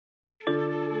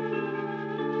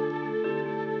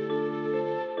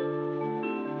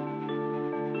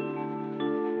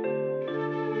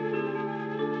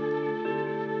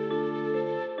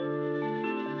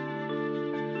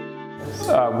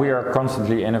We are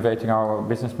constantly innovating our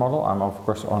business model. I'm of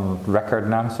course on record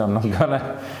now, so I'm not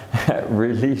gonna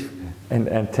release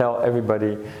and tell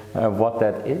everybody what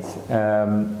that is.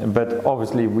 But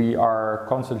obviously we are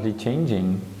constantly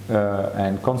changing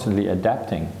and constantly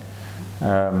adapting.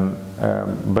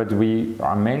 But we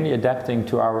are mainly adapting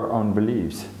to our own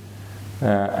beliefs.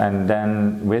 And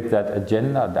then with that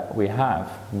agenda that we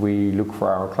have, we look for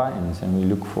our clients and we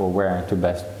look for where to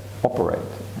best operate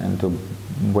and to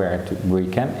where we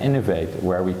can innovate,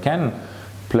 where we can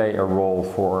play a role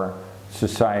for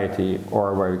society,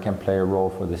 or where we can play a role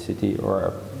for the city,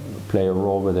 or play a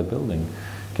role with a building.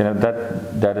 You know,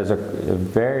 that is a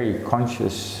very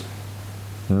conscious,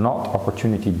 not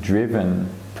opportunity-driven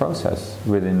process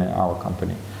within our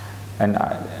company. And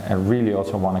I really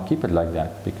also want to keep it like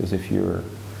that, because if you're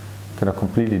kind of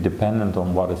completely dependent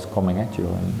on what is coming at you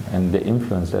and the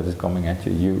influence that is coming at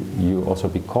you, you also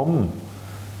become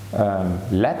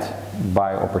led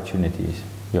by opportunities.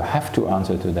 You have to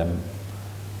answer to them.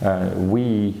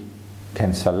 We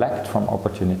can select from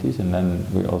opportunities, and then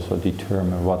we also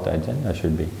determine what the agenda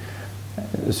should be.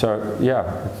 So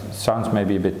yeah, it sounds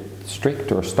maybe a bit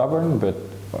strict or stubborn, but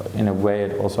in a way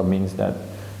it also means that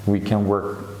we can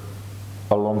work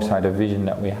alongside a vision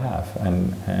that we have,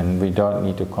 and we don't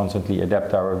need to constantly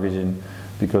adapt our vision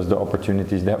because the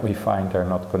opportunities that we find are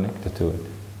not connected to it.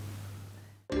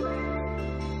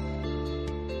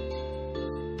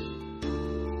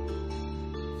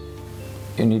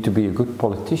 You need to be a good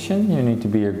politician, you need to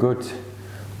be a good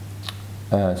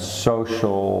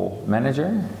social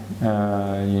manager,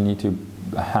 you need to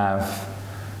have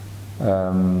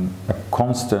a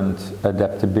constant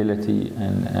adaptability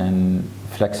and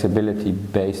flexibility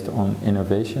based on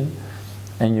innovation,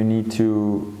 and you need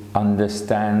to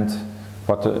understand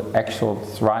what the actual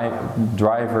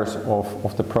drivers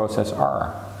of the process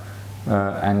are,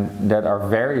 and that are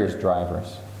various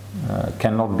drivers.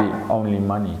 Cannot be only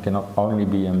money, cannot only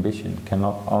be ambition,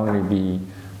 cannot only be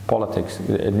politics.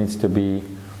 It needs to be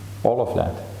all of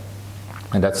that.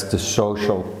 And that's the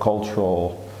social,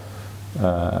 cultural,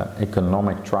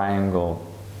 economic triangle.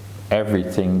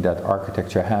 Everything that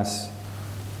architecture has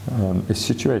is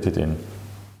situated in.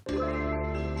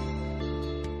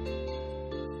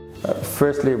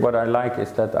 Firstly, what I like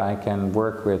is that I can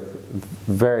work with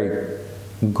very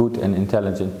good and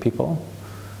intelligent people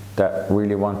that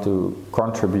really want to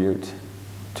contribute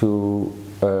to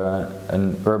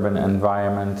an urban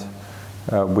environment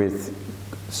with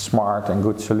smart and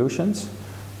good solutions,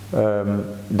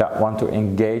 that want to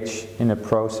engage in a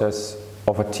process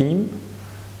of a team,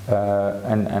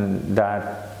 and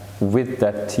that with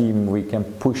that team we can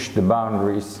push the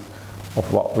boundaries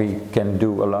of what we can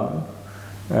do alone.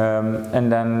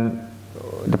 And then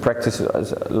the practice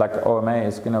like OMA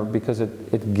is, you know, because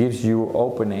it gives you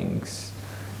openings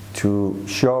to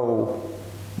show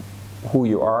who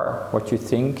you are, what you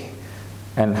think,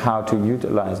 and how to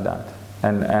utilize that.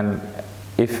 And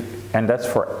that's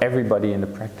for everybody in the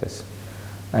practice.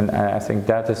 And I think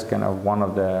that is kind of one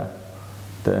of the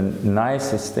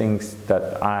nicest things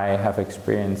that I have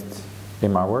experienced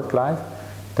in my work life,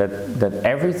 that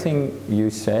everything you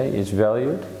say is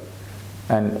valued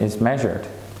and is measured.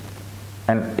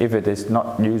 And if it is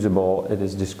not usable, it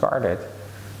is discarded.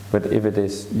 But if it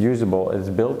is usable, it is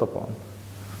built upon.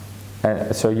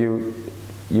 And so you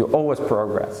always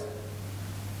progress.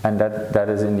 And that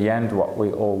is in the end what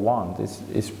we all want,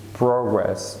 is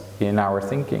progress in our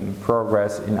thinking,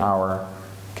 progress in our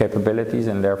capabilities,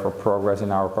 and therefore progress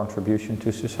in our contribution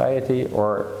to society,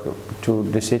 or to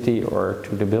the city, or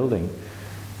to the building.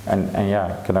 And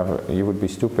yeah, kind of, you would be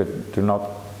stupid to not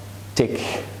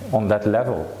tick on that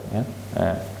level. Yeah?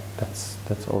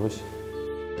 That's always